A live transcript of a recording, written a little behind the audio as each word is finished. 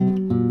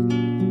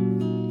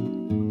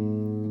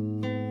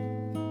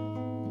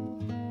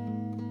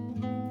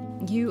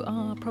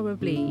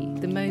probably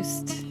the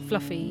most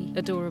fluffy,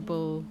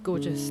 adorable,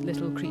 gorgeous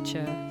little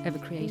creature ever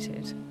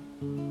created.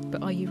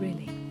 But are you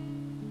really?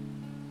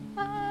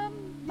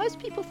 Most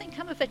people think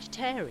I'm a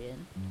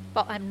vegetarian,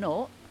 but I'm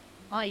not.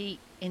 I eat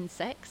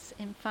insects.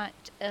 In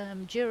fact,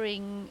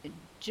 during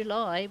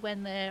July,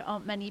 when there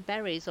aren't many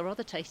berries or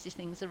other tasty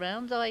things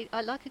around, I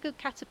like a good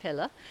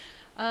caterpillar.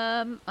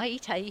 I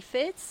eat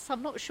aphids.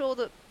 I'm not sure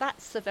that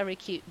that's so very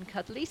cute and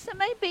cuddly, so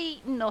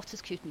maybe not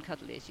as cute and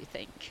cuddly as you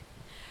think.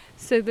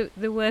 So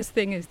the worst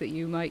thing is that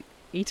you might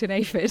eat an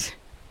aphid?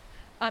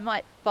 I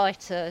might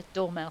bite a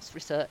dormouse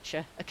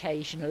researcher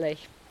occasionally.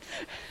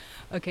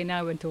 Okay,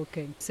 now we're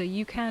talking. So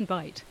you can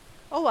bite?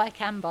 Oh, I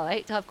can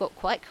bite. I've got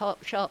quite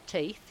sharp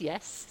teeth,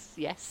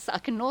 yes. I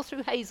can gnaw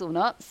through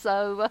hazelnuts,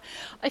 so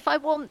if I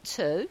want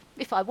to,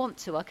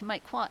 I can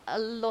make quite a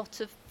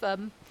lot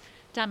of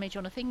damage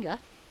on a finger.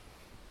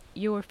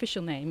 Your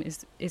official name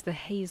is the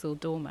hazel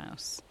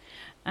dormouse.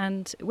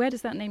 And where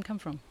does that name come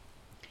from?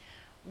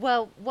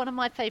 Well, one of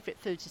my favourite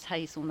foods is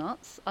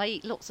hazelnuts. I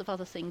eat lots of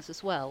other things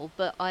as well,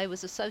 but I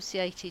was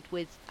associated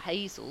with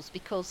hazels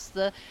because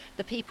the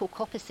people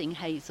coppicing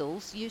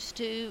hazels used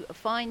to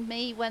find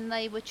me when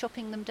they were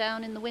chopping them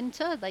down in the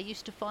winter. They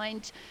used to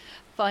find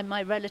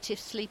my relatives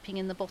sleeping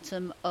in the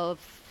bottom of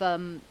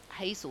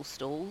hazel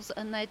stalls,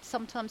 and they'd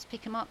sometimes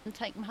pick them up and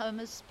take them home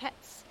as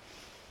pets.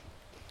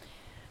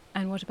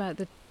 And what about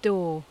the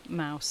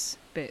dormouse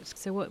bit?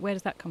 So where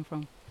does that come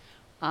from?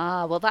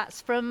 Well,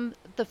 that's from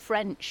the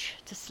French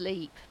to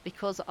sleep,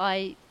 because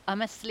I'm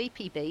a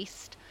sleepy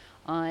beast.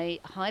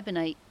 I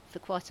hibernate for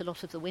quite a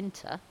lot of the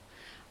winter.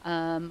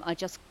 I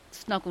just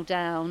snuggle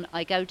down,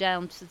 I go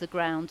down to the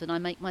ground and I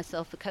make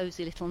myself a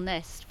cosy little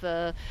nest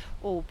for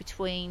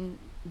between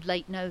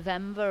late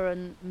November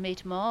and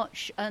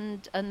mid-March,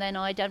 and then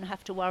I don't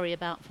have to worry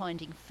about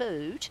finding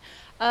food.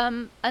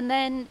 And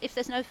then if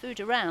there's no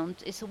food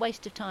around, it's a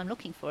waste of time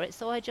looking for it,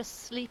 so I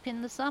just sleep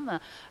in the summer.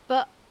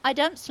 But I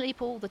don't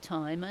sleep all the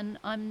time, and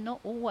I'm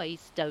not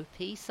always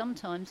dopey.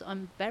 Sometimes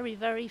I'm very,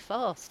 very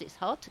fast. It's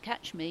hard to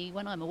catch me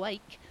when I'm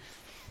awake.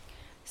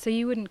 So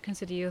you wouldn't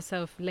consider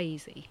yourself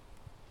lazy?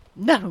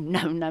 No,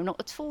 not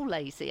at all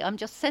lazy. I'm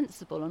just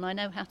sensible and I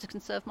know how to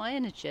conserve my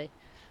energy.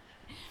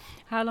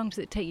 How long does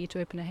it take you to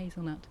open a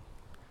hazelnut?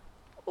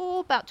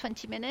 About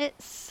 20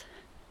 minutes.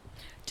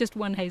 Just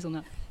one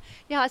hazelnut?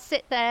 Yeah, I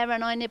sit there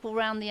and I nibble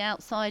round the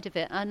outside of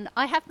it, and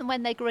I have them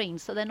when they're green,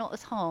 so they're not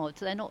as hard.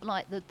 They're not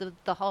like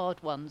the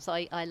hard ones.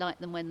 I like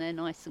them when they're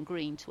nice and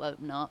green to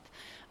open up,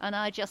 and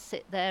I just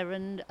sit there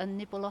and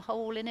nibble a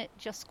hole in it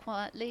just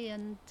quietly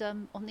and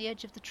on the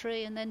edge of the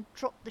tree, and then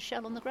drop the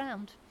shell on the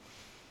ground.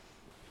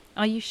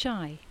 Are you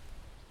shy?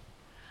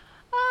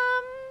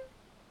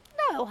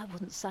 No, I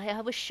wouldn't say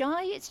I was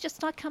shy. It's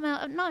just I come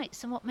out at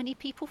nights and what many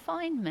people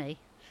find me.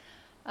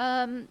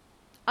 I'm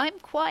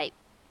quite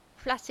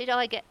flattered.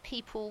 I get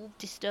people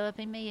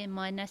disturbing me in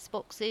my nest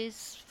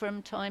boxes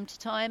from time to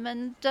time,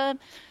 and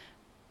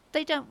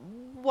they don't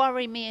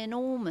worry me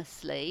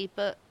enormously,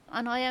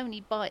 and I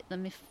only bite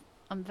them if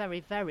I'm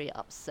very, very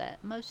upset.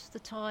 Most of the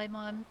time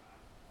I'm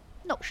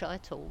not shy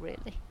at all,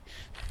 really.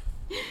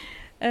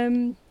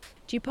 Do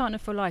you partner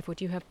for life, or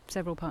do you have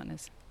several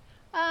partners?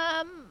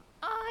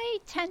 I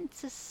tend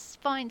to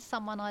find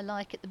someone I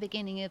like at the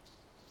beginning of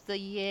the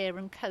year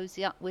and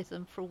cosy up with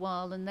them for a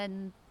while, and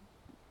then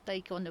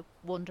they kind of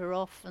wander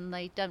off and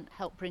they don't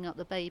help bring up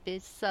the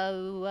babies.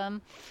 So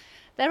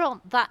there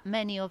aren't that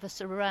many of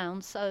us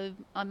around, so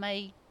I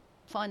may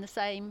find the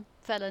same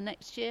fella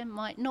next year,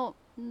 might not.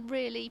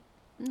 Really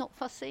not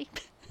fussy.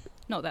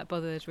 Not that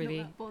bothered, really.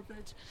 Not that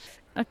bothered.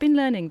 I've been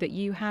learning that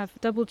you have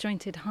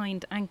double-jointed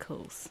hind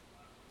ankles.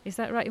 Is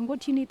that right? And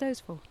what do you need those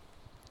for?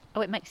 Oh,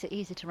 it makes it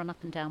easy to run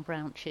up and down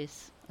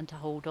branches and to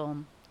hold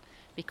on,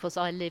 because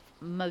I live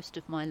most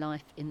of my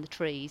life in the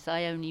trees.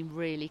 I only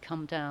really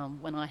come down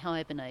when I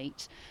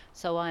hibernate,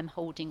 so I'm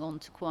holding on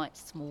to quite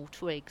small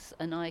twigs,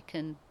 and I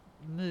can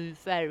move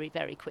very,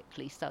 very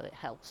quickly, so it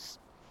helps.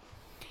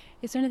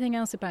 Is there anything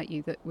else about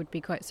you that would be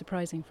quite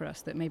surprising for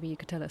us that maybe you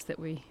could tell us that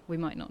we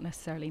might not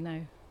necessarily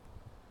know?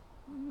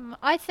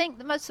 I think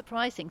the most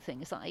surprising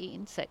thing is that I eat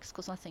insects,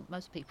 because I think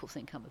most people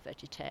think I'm a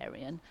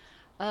vegetarian.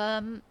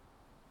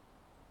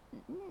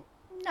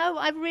 No,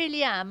 I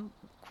really am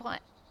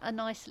quite a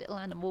nice little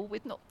animal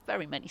with not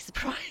very many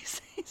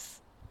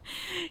surprises.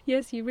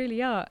 Yes, you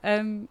really are.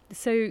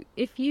 So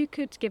if you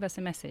could give us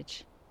a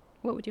message,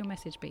 what would your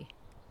message be?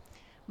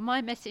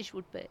 My message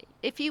would be,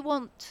 if you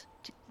want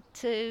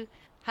to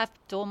have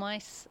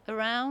dormice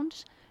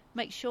around,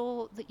 make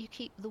sure that you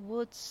keep the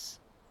woods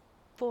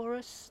for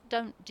us.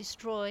 Don't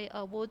destroy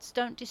our woods,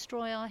 don't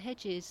destroy our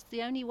hedges.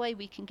 The only way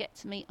we can get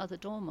to meet other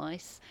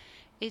dormice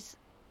is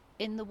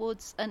in the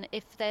woods, and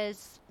if the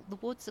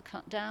woods are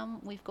cut down,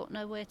 we've got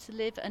nowhere to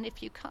live. And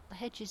if you cut the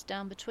hedges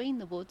down between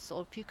the woods,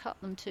 or if you cut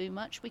them too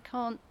much, we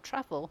can't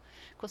travel,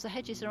 because the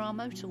hedges are our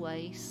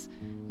motorways,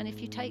 and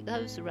if you take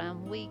those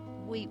around, we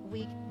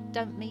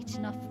don't meet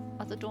enough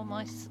other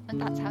dormice,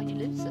 and that's how you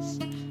lose us.